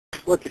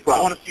What's the problem?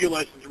 I want to see your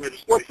license and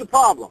registration. What's the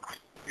problem?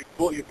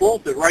 You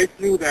bolted right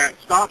through that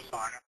stop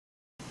sign.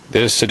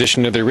 This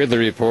edition of the Ridley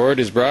Report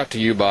is brought to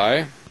you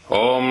by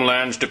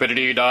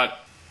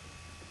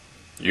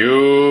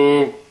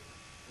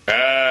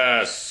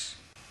HomelandStupidity.us.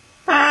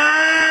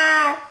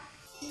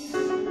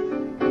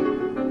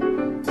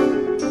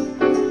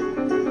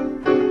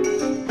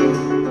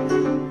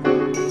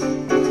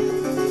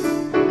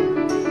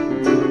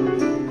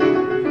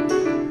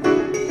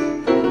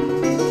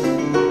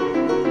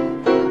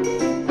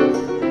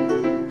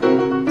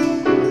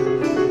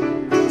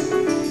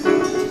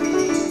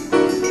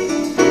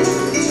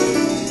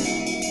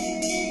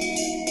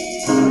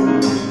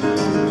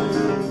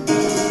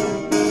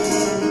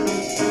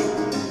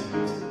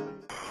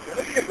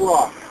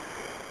 Wrong.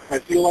 I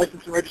see your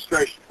license and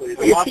registration, please.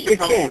 You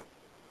can't.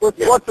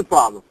 What's the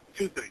problem?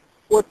 Two things.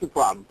 What's the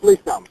problem? Please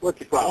tell me. What's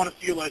the I problem? want to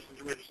see your license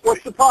and registration.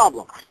 What's the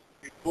problem?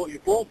 You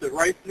bolted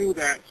right through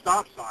that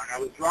stop sign. I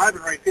was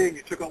driving right there, and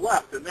you took a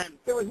left, and then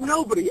There was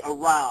nobody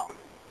around.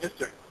 yes,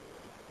 sir.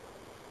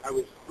 I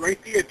was right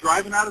there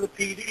driving out of the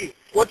PD.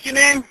 What's your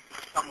name?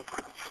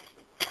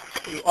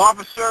 You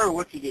officer, or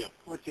what's your deal?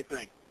 What's your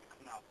thing?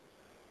 No.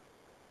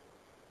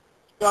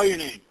 Spell your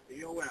name.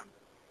 C-O-M.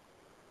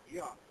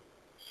 E-R.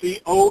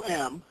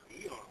 C-O-M-E-R-F-O-R-D.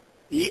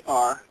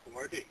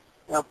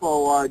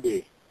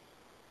 O-R-D.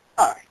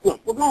 All right, look,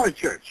 we're going to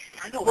church.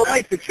 I know. We're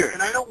late for church.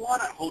 And I don't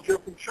want to hold you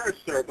up from church,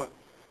 sir, but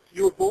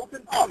you were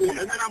bolting through, and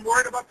then I'm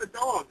worried about the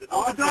dog. The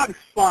dog's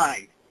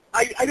fine.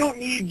 I don't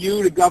need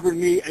you to govern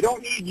me. I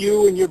don't need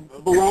you and your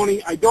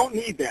baloney. I don't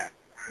need that.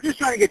 I'm just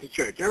trying to get to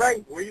church, all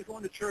right? Where are you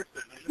going to church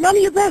then? None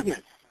of your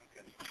business.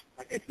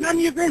 Okay. It's none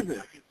of your business.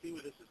 I can see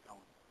where this is going.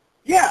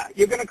 Yeah,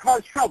 you're going to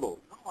cause trouble.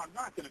 No, I'm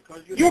not going to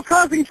cause you. You're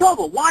causing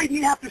trouble. Why do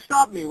you have to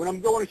stop me when I'm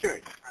going to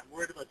church? I'm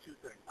worried about two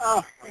things.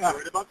 Oh, I'm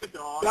worried about the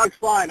dog. Dog's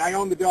fine. I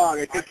own the dog.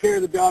 I take care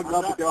of the dog,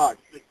 love the dog.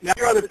 Now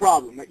your other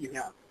problem that you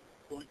have.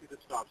 Going through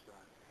the stop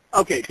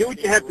sign. Okay, do what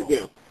you have to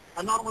do.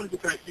 I'm not wanting to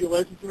try to see your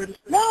license and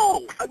registration.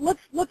 No,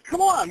 let's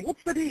come on.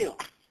 What's the deal?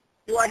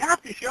 Do I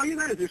have to show you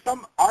that? Is there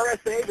some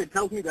RSA that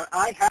tells me that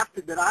I have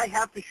to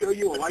show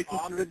you a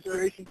license and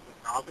registration?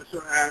 An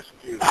officer asked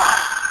you, is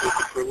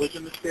the privilege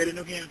in the state of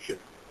New Hampshire?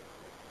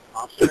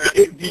 Officer asked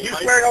you, Did you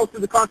swear an oath to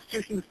the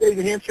Constitution of the state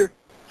of New Hampshire?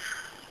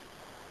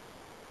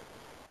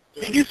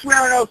 Did you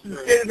swear an oath to the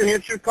state of New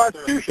Hampshire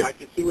Constitution? I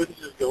can see where this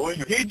is going.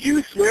 Did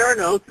you swear an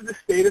oath to the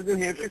state of New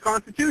Hampshire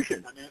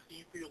Constitution? I'm asking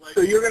you for your license.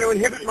 So you're going to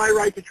inhibit my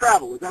right to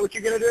travel. Is that what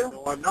you're going to do?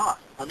 No, I'm not.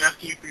 I'm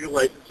asking you for your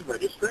license and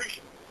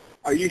registration.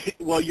 Are you?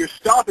 Well, you're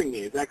stopping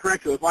me. Is that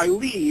correct? So if I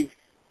leave,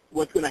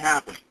 what's going to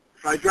happen?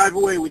 If I drive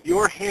away with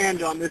your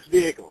hand on this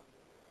vehicle,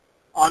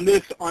 on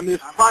this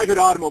private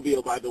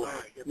automobile, by the way,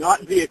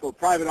 not vehicle,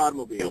 private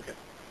automobile. Okay.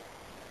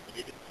 You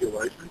need to see your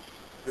license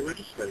and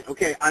registration.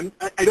 Okay, I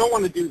don't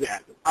want to do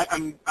that.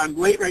 I'm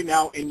late right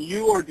now, and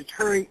you are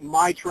deterring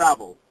my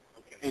travel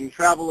and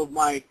travel of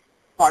my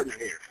partner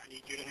here. I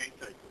need you to hang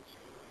tight, please.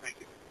 Thank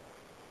you.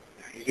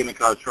 He's going to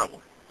cause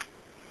trouble.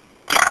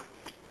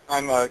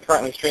 I'm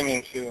currently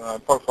streaming to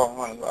Port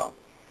 401 as well.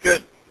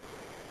 Good.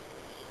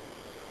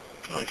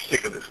 I'm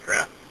sick of this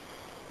crap.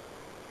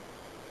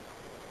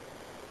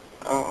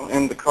 I'll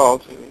end the call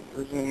to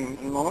resume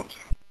in a moment.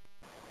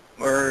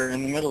 We're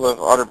in the middle of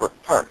Otterbrook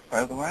Park,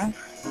 by the way.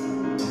 I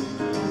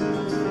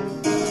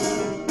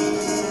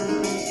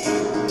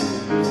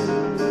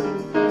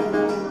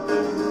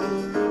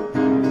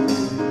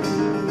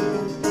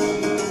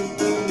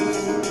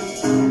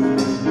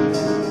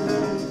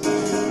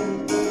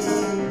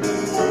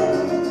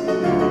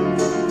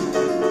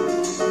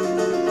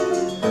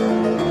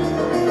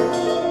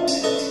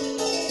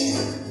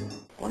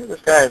wonder if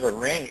this guy is a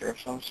ranger of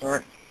some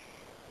sort.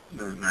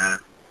 Doesn't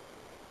matter.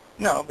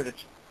 No, but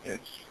it's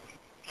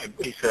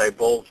He said I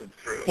bolted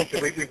through.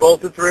 Did we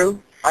bolted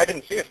through? I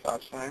didn't see a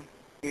stop sign.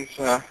 He's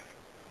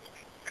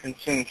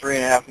consumed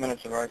 3.5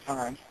 minutes of our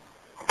time.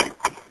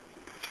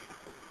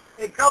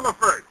 Hey,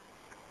 Comerford,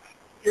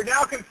 you're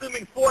now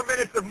consuming 4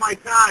 minutes of my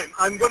time.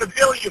 I'm going to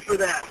bill you for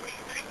that.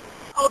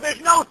 Oh,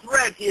 there's no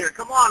threat here.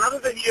 Come on, other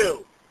than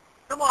you.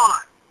 Come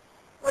on.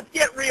 Let's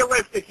get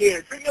realistic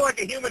here. Treat me like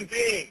a human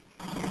being.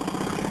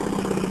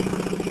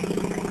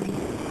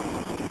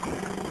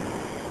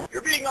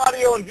 You're being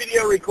audio and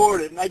video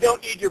recorded, and I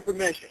don't need your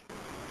permission.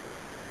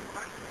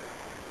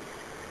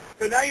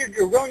 So now you're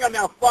going on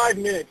now 5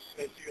 minutes.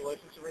 Can I see your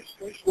license and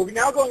registration? We're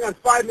now going on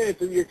 5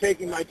 minutes, and you're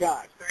taking my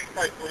time. Hang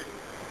tight, please.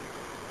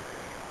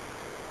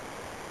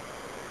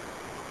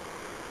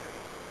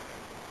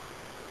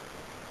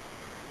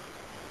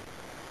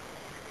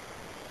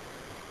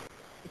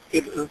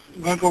 You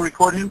want to go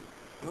record him?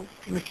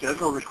 Give me a kid. I'll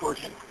go record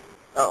him.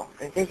 Oh,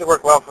 it seems to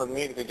work well for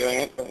me to be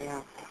doing it, but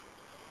yeah.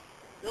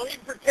 Don't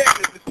even pretend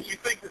that you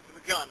think this is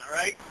a gun, all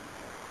right?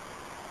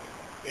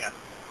 Yeah.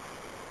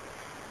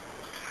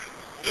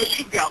 I know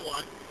you've got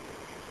one.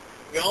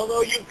 We all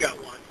know you've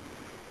got one.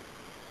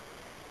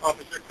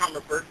 Officer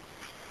Comerford.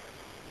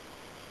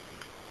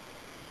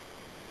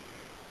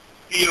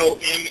 C-O-M-E-R-F-O-R-D,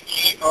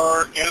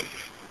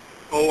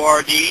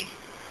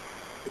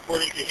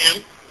 according to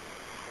him.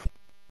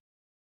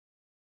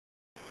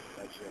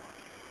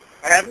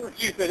 I haven't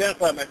refused to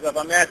identify myself.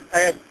 I asked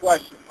a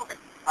question. Okay.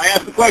 I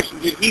asked the question,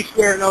 did he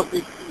swear an oath to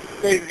the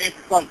state of the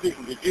Hampshire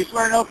Constitution? Did you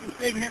swear an oath to the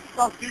state of the Hampshire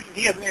Constitution?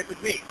 He hasn't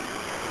answered me.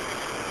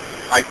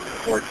 I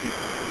swore to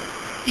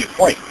the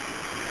point.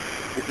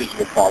 This is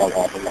what follow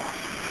all the law.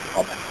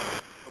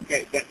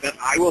 Okay, that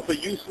I will. So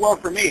you swore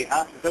for me,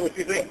 huh? Is that what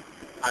you think?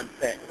 I'm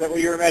saying. Is that what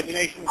your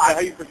imagination? Is that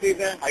how you perceive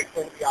that? I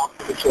think the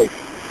opposite choice.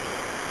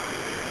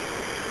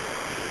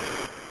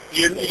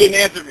 You didn't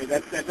answer me.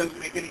 That doesn't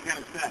make any kind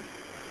of sense.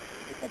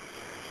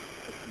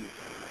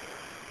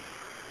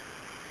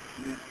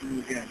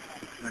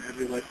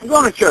 I'm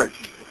going to church.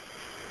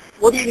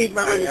 What do you need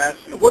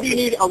What do you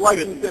need a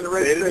license and a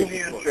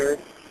registration for?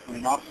 When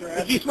an officer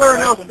asks Did you swear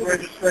an oath to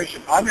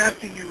registration? I'm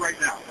asking you right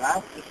now.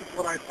 Ralph, this is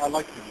what I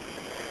like to do.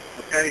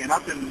 Okay, and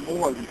I've been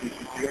more than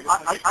decent to you.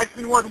 I've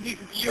been more than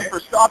decent to you for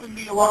stopping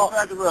me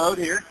alongside the road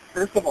here.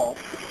 First of all,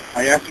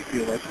 I asked you for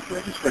your license and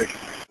registration.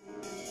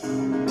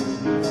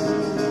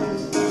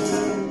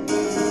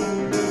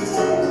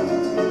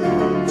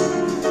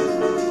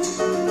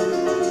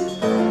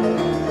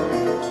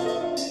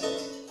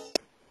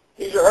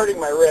 These are hurting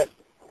my wrist.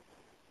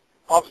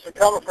 Officer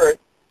Comerford,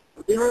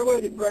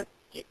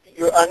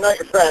 I'm not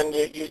your friend.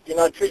 You're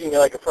not treating me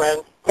like a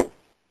friend.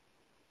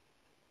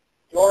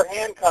 Your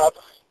handcuffs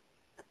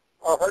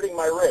are hurting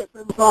my wrist.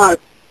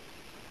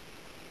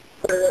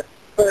 Put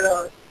it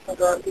on. I'll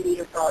go on TV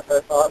your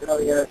process. I'll have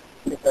another year.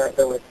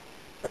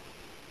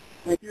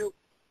 Thank you.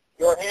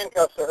 Your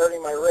handcuffs are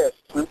hurting my wrist.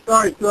 I'm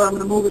sorry, sir. I'm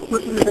going to move as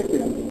quickly as I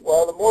can.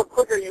 Well, the more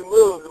quicker you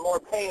move, the more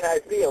pain I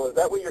feel. Is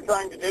that what you're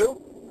trying to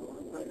do?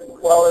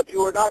 Well, if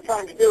you were not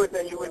trying to do it,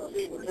 then you would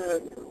seem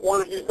to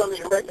want to do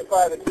something to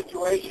rectify the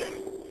situation.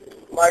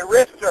 My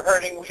wrists are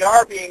hurting. We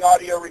are being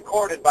audio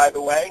recorded, by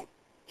the way.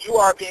 You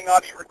are being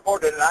audio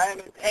recorded, and I am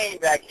in pain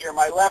back here.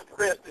 My left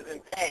wrist is in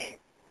pain.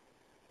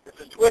 There's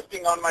a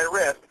twisting on my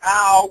wrist.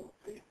 Ow!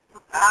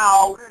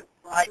 Ow!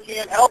 I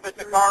can't help it.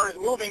 The car is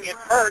moving. It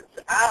hurts.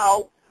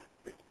 Ow!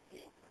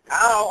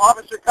 Ow!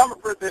 Officer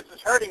Comerford, this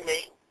is hurting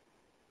me.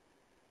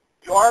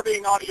 You are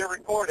being audio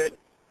recorded.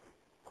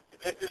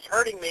 This is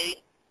hurting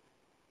me.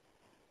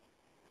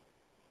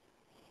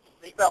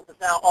 Seatbelt is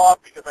now off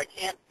because I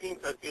can't seem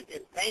to.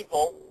 It's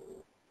painful.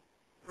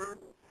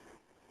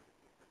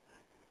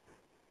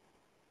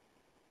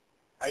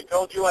 I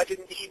told you I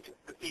didn't need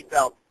the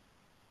seatbelt.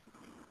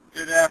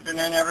 Good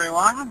afternoon,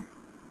 everyone.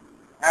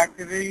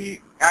 Activity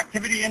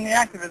in the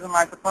activism,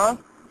 I suppose.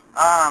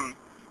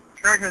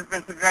 Church has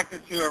been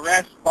subjected to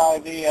arrest by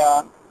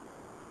the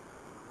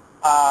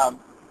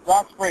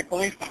Roxbury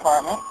Police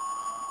Department.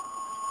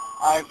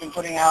 I've been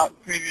putting out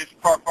previous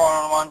report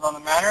 411s on the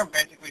matter,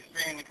 basically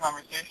streaming the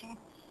conversation.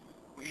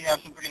 We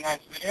have some pretty nice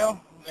video.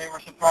 They were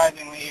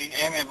surprisingly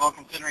amiable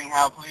considering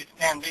how police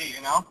can be,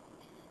 you know.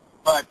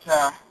 But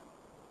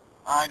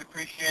I'd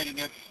appreciate it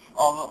if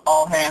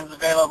all hands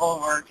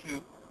available were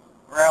to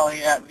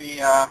rally at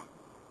the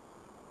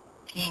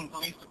Keene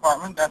Police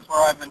Department. That's where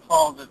I've been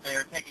told that they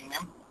are taking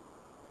them.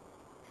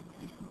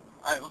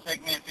 It will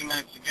take me a few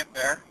minutes to get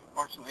there.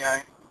 Fortunately,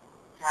 I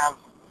have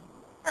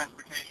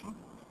transportation.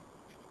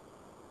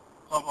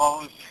 Hope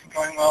all is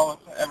going well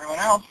with everyone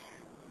else.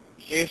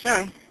 See you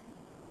soon.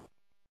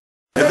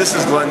 Hey, this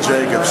is Glenn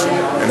Jacobs.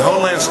 In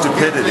Homeland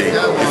Stupidity,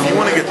 if you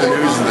want to get the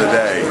news of the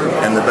day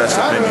and the best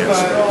opinions,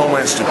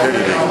 Homeland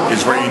Stupidity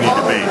is where you need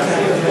to be.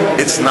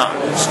 It's not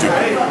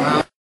stupid.